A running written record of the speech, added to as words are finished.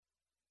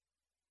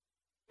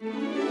Today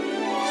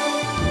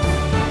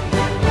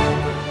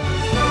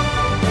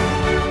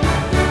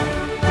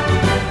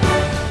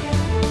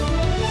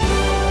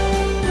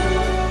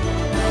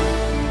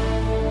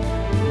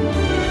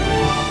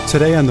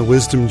on the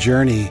Wisdom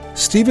Journey,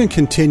 Stephen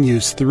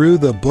continues through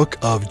the book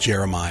of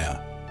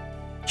Jeremiah.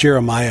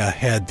 Jeremiah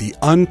had the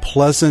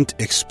unpleasant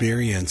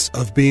experience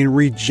of being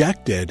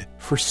rejected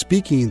for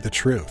speaking the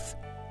truth.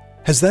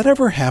 Has that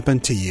ever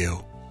happened to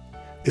you?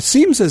 It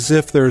seems as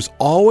if there's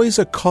always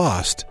a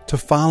cost to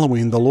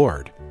following the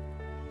Lord.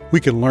 We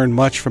can learn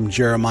much from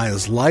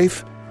Jeremiah's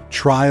life,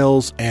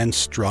 trials, and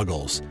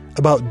struggles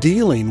about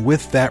dealing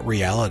with that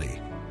reality.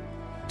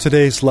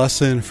 Today's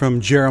lesson from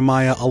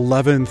Jeremiah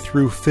 11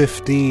 through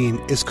 15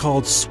 is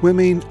called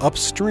Swimming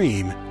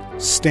Upstream,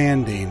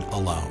 Standing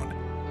Alone.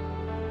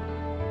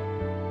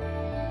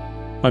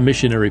 My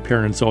missionary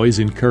parents always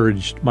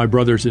encouraged my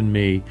brothers and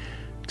me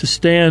to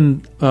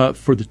stand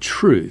for the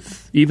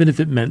truth, even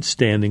if it meant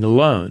standing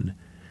alone.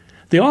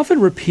 They often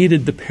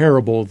repeated the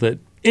parable that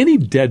any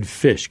dead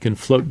fish can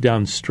float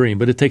downstream,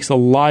 but it takes a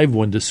live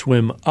one to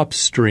swim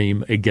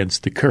upstream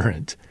against the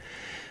current.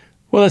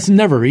 Well, that's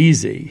never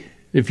easy.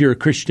 If you're a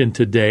Christian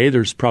today,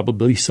 there's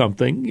probably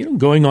something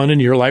going on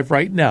in your life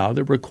right now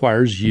that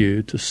requires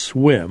you to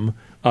swim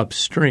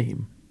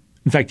upstream.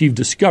 In fact, you've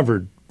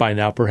discovered by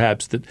now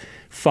perhaps that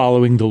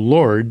following the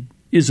Lord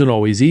isn't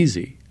always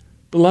easy.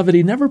 Beloved,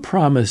 He never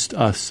promised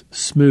us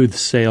smooth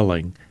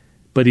sailing,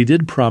 but He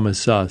did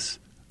promise us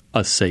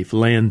a safe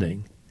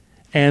landing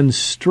and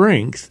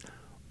strength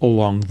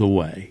along the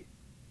way.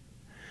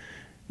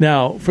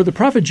 Now, for the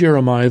prophet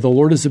Jeremiah, the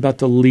Lord is about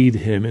to lead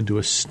him into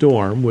a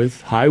storm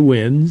with high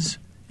winds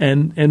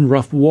and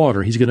rough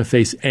water. He's going to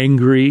face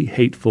angry,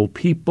 hateful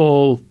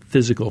people,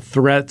 physical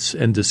threats,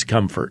 and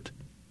discomfort.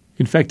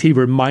 In fact, he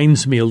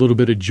reminds me a little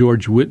bit of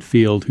George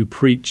Whitefield, who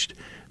preached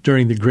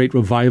during the great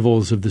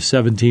revivals of the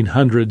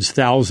 1700s.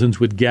 Thousands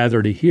would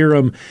gather to hear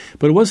him,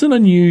 but it wasn't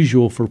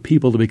unusual for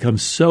people to become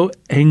so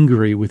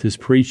angry with his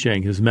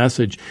preaching, his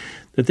message,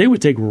 that they would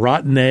take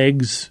rotten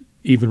eggs,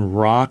 even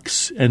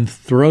rocks, and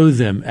throw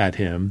them at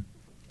him,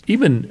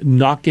 even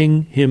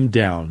knocking him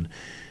down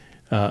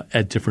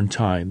at different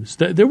times.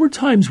 There were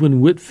times when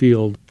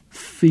Whitefield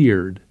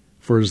feared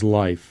for his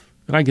life.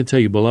 And I can tell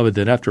you, beloved,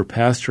 that after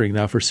pastoring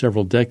now for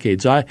several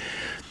decades, I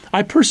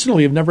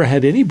personally have never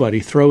had anybody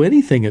throw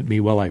anything at me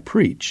while I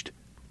preached.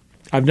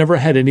 I've never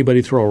had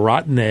anybody throw a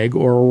rotten egg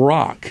or a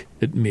rock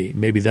at me.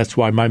 Maybe that's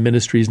why my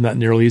ministry is not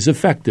nearly as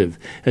effective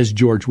as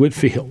George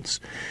Whitefield's.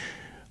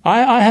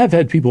 I have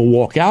had people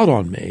walk out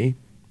on me,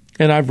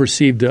 and I've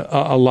received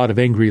a lot of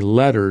angry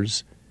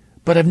letters,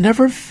 but I've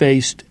never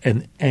faced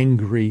an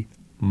angry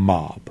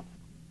mob.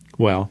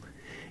 Well,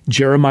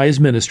 Jeremiah's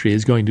ministry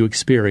is going to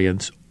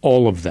experience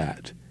all of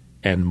that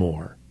and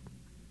more.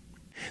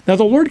 Now,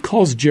 the Lord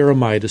calls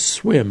Jeremiah to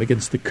swim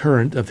against the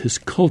current of his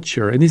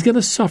culture, and he's going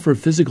to suffer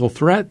physical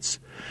threats,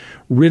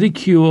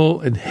 ridicule,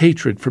 and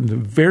hatred from the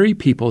very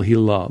people he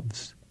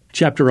loves.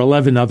 Chapter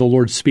 11, now the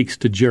Lord speaks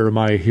to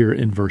Jeremiah here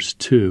in verse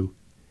 2.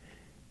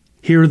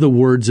 Hear the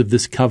words of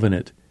this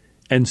covenant,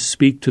 and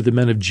speak to the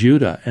men of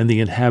Judah and the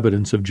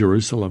inhabitants of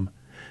Jerusalem.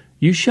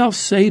 You shall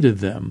say to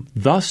them,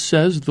 Thus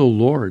says the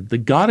Lord, the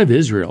God of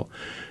Israel,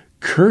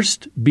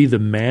 Cursed be the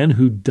man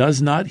who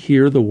does not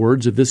hear the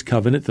words of this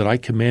covenant that I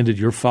commanded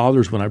your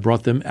fathers when I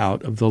brought them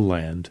out of the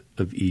land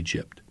of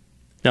Egypt.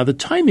 Now, the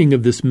timing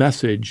of this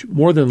message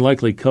more than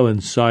likely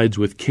coincides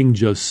with King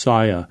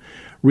Josiah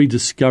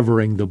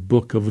rediscovering the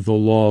book of the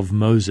law of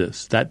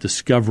Moses. That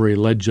discovery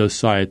led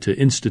Josiah to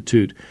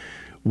institute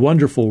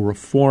wonderful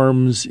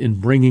reforms in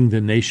bringing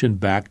the nation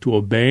back to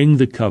obeying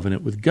the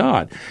covenant with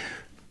God.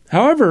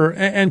 However,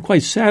 and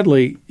quite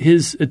sadly,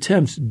 his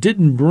attempts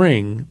didn't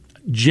bring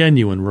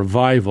genuine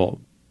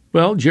revival.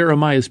 Well,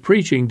 Jeremiah's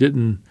preaching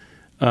didn't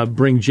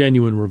bring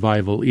genuine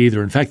revival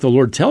either. In fact, the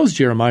Lord tells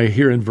Jeremiah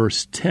here in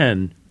verse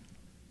 10,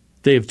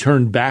 They have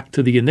turned back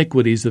to the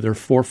iniquities of their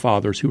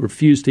forefathers who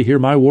refused to hear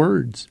my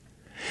words.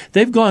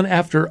 They've gone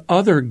after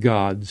other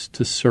gods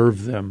to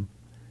serve them.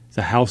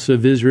 The house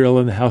of Israel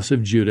and the house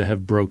of Judah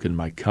have broken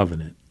my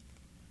covenant.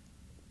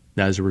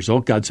 Now, as a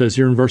result, God says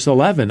here in verse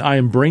 11, I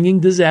am bringing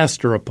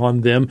disaster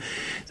upon them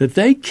that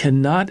they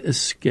cannot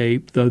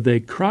escape. Though they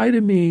cry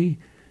to me,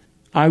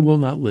 I will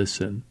not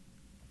listen.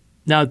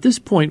 Now, at this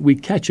point, we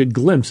catch a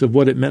glimpse of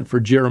what it meant for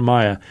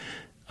Jeremiah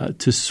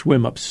to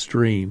swim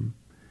upstream.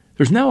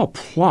 There's now a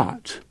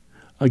plot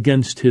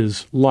against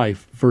his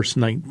life. Verse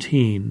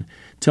 19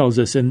 tells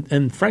us,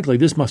 and frankly,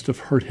 this must have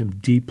hurt him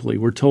deeply.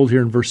 We're told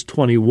here in verse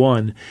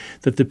 21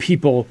 that the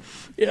people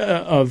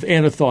of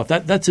Anathoth,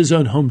 that's his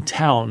own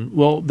hometown,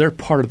 well, they're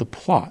part of the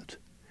plot.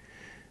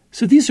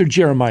 So these are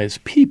Jeremiah's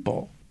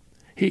people.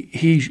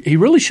 He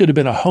really should have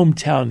been a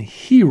hometown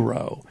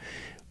hero,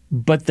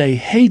 but they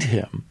hate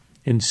him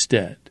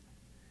instead.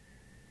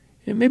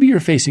 And maybe you're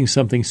facing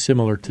something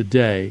similar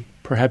today.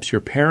 Perhaps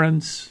your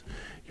parents,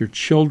 your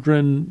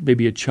children,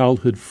 maybe a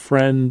childhood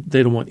friend,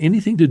 they don't want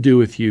anything to do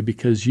with you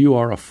because you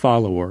are a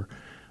follower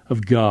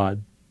of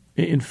God.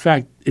 In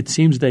fact, it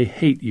seems they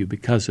hate you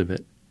because of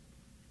it.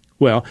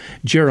 Well,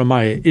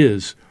 Jeremiah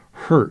is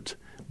hurt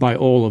by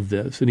all of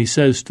this. And he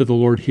says to the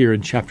Lord here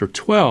in chapter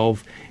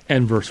 12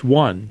 and verse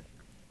 1,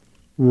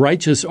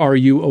 "Righteous are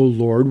you, O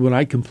Lord, when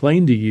I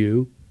complain to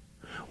you.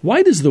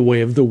 Why does the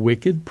way of the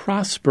wicked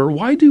prosper?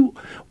 Why do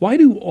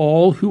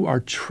all who are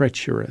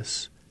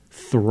treacherous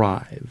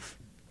thrive?"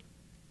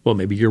 Well,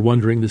 maybe you're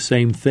wondering the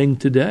same thing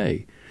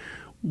today.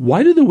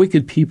 Why do the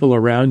wicked people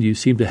around you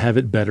seem to have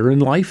it better in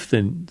life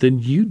than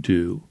you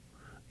do?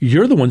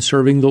 You're the one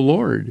serving the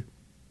Lord.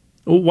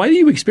 Why do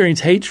you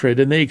experience hatred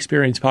and they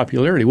experience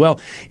popularity? Well,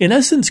 in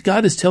essence,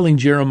 God is telling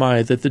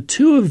Jeremiah that the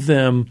two of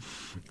them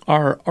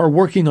are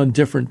working on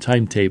different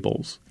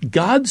timetables.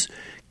 God's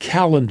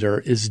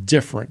calendar is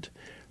different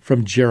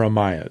from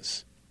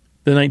Jeremiah's.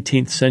 The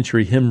 19th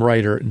century hymn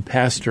writer and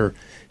pastor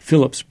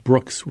Phillips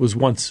Brooks was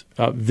once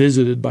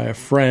visited by a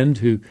friend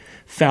who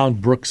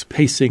found Brooks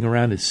pacing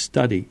around his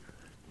study.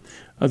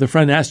 The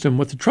friend asked him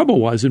what the trouble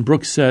was, and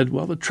Brooks said,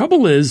 "Well, the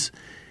trouble is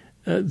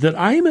that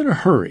I am in a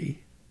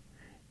hurry,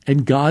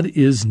 and God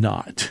is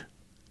not."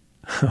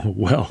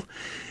 Well,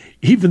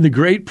 even the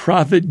great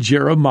prophet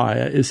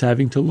Jeremiah is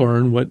having to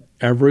learn what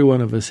every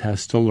one of us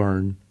has to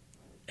learn,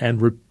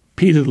 and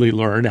repeatedly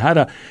learn how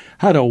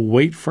to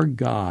wait for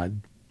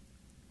God.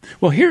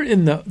 Well, here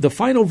in the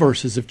final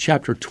verses of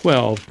chapter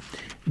 12,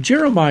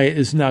 Jeremiah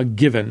is now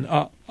given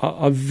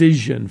a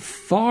vision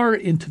far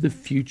into the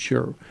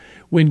future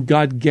when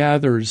God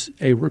gathers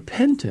a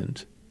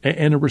repentant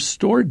and a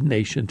restored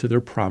nation to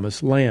their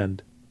promised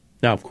land.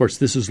 Now, of course,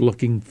 this is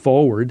looking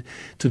forward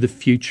to the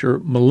future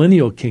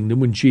millennial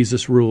kingdom when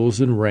Jesus rules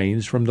and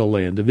reigns from the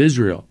land of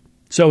Israel.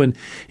 So in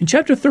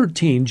chapter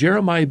 13,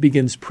 Jeremiah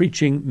begins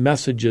preaching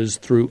messages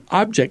through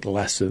object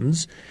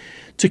lessons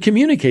to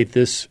communicate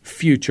this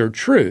future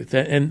truth.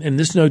 And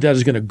this, no doubt,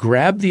 is going to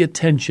grab the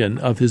attention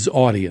of his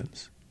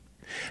audience.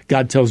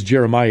 God tells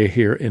Jeremiah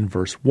here in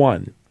verse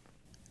 1,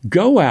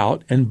 "Go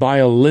out and buy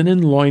a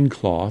linen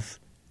loincloth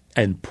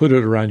and put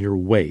it around your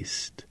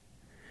waist."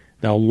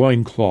 Now,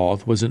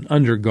 loincloth was an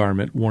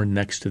undergarment worn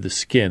next to the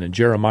skin, and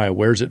Jeremiah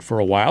wears it for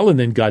a while, and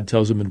then God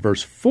tells him in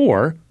verse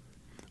 4,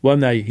 well,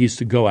 now he's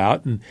to go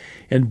out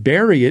and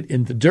bury it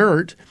in the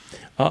dirt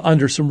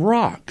under some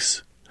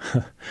rocks.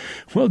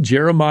 Well,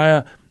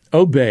 Jeremiah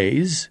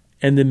obeys,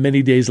 and then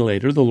many days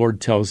later, the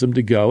Lord tells him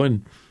to go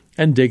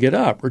and dig it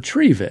up,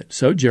 retrieve it.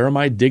 So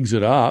Jeremiah digs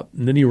it up,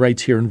 and then he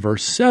writes here in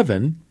verse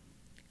 7,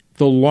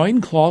 "The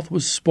loincloth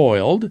was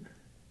spoiled,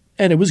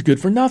 and it was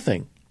good for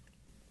nothing."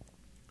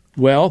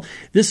 Well,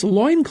 this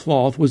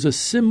loincloth was a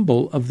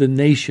symbol of the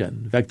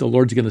nation. In fact, the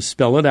Lord's going to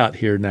spell it out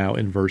here now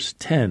in verse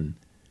 10.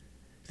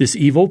 "This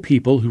evil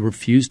people who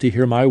refuse to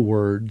hear my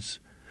words,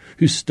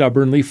 who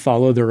stubbornly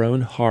follow their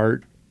own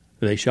heart,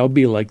 they shall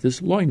be like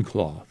this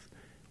loincloth,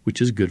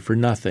 which is good for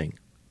nothing."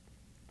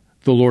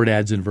 The Lord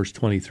adds in verse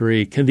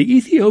 23, "Can the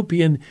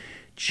Ethiopian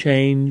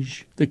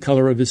change the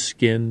color of his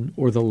skin,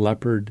 or the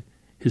leopard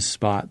his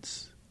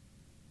spots?"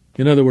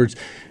 In other words,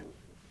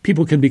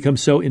 people can become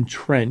so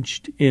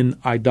entrenched in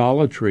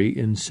idolatry,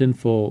 in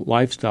sinful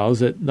lifestyles,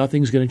 that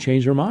nothing's going to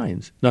change their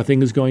minds.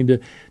 Nothing is going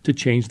to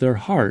change their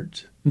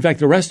heart. In fact,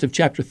 the rest of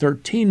chapter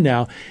 13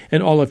 now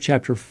and all of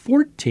chapter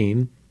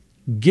 14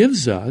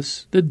 gives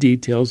us the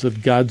details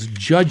of God's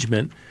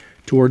judgment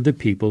toward the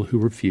people who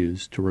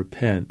refuse to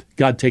repent.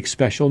 God takes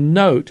special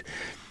note,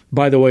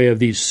 by the way, of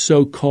these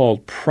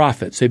so-called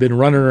prophets. They've been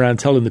running around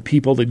telling the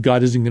people that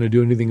God isn't going to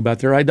do anything about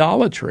their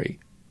idolatry.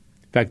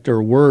 In fact, there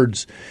are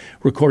words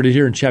recorded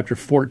here in chapter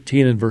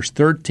 14 and verse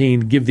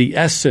 13 give the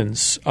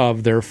essence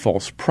of their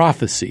false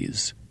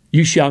prophecies.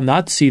 "You shall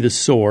not see the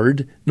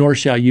sword, nor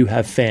shall you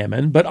have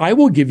famine, but I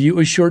will give you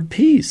a short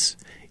peace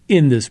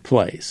in this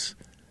place."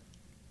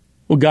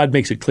 Well, God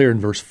makes it clear in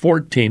verse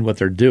 14 what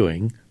they're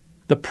doing.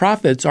 The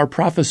prophets are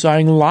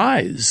prophesying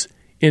lies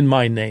in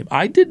my name.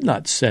 I did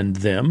not send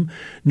them,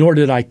 nor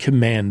did I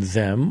command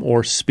them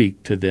or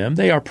speak to them.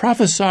 They are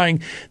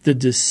prophesying the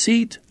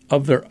deceit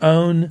of their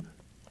own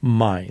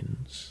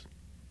minds.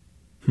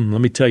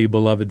 Let me tell you,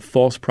 beloved,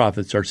 false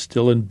prophets are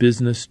still in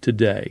business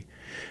today.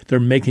 They're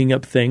making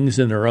up things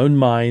in their own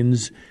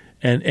minds,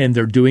 and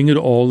they're doing it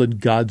all in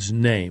God's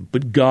name.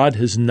 But God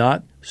has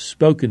not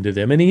spoken to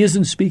them, and He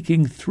isn't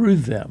speaking through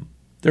them.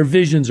 Their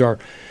visions are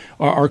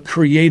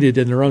created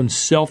in their own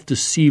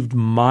self-deceived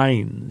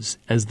minds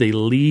as they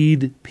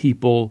lead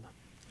people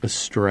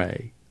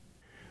astray.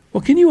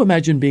 Well, can you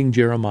imagine being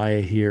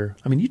Jeremiah here?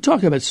 I mean, you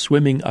talk about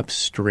swimming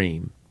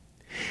upstream.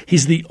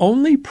 He's the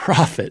only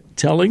prophet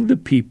telling the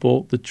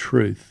people the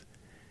truth.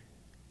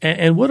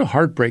 And what a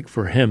heartbreak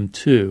for him,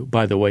 too,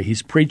 by the way.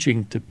 He's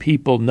preaching to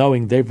people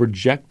knowing they've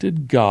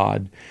rejected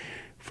God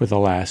for the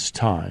last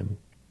time.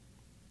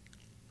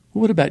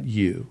 What about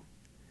you?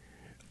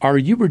 Are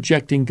you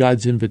rejecting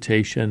God's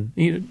invitation?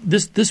 You know,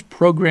 this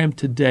program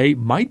today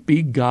might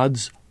be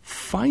God's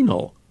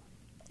final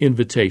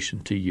invitation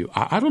to you.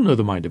 I don't know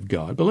the mind of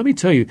God, but let me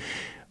tell you,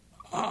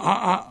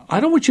 I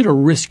don't want you to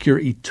risk your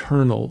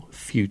eternal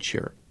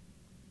future.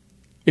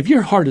 If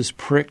your heart is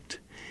pricked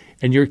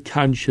and your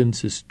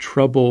conscience is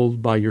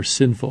troubled by your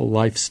sinful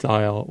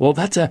lifestyle, well,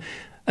 that's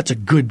a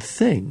good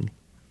thing.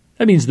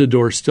 That means the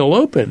door's still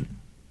open.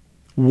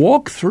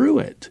 Walk through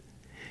it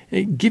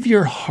Give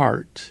your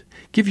heart,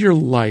 give your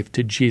life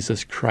to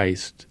Jesus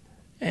Christ,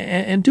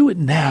 and do it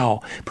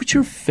now. Put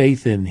your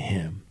faith in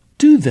Him.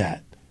 Do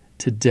that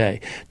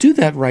today. Do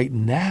that right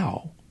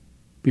now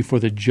before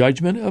the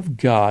judgment of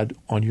God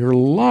on your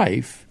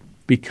life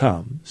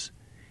becomes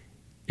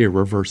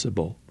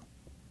irreversible.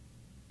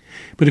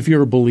 But if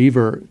you're a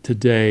believer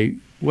today,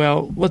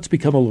 well, let's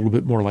become a little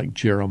bit more like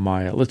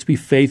Jeremiah. Let's be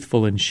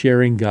faithful in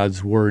sharing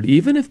God's word,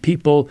 even if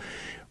people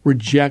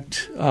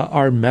reject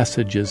our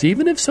messages,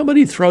 even if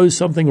somebody throws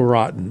something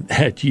rotten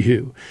at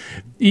you.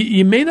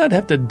 You may not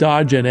have to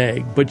dodge an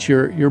egg, but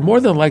you're more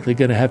than likely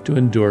going to have to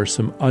endure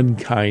some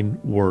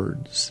unkind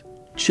words.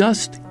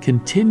 Just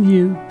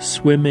continue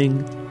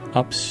swimming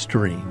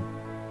upstream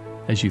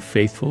as you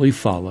faithfully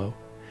follow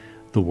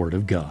the Word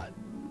of God.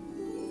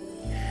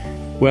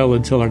 Well,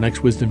 until our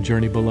next wisdom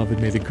journey, beloved,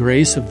 may the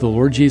grace of the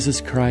Lord Jesus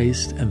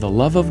Christ and the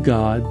love of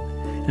God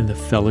and the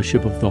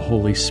fellowship of the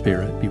Holy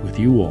Spirit be with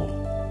you all.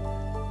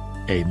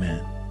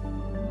 Amen.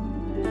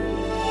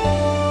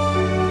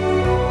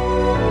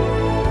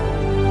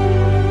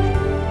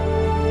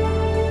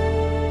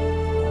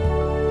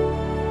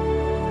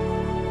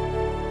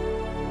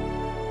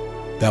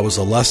 That was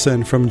a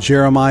lesson from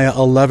Jeremiah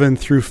 11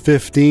 through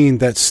 15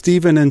 that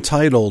Stephen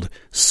entitled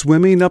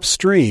Swimming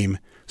Upstream,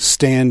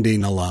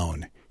 Standing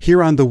Alone,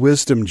 here on the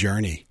Wisdom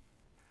Journey.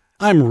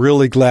 I'm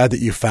really glad that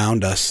you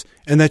found us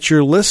and that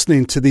you're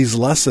listening to these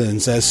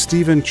lessons as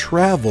Stephen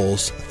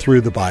travels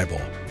through the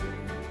Bible.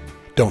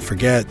 Don't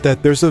forget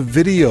that there's a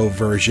video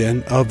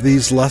version of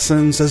these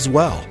lessons as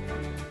well.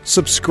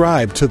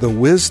 Subscribe to the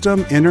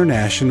Wisdom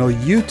International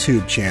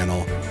YouTube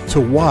channel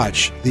to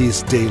watch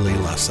these daily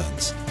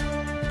lessons.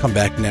 Come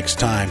back next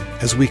time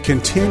as we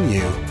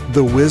continue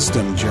the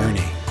Wisdom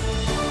Journey.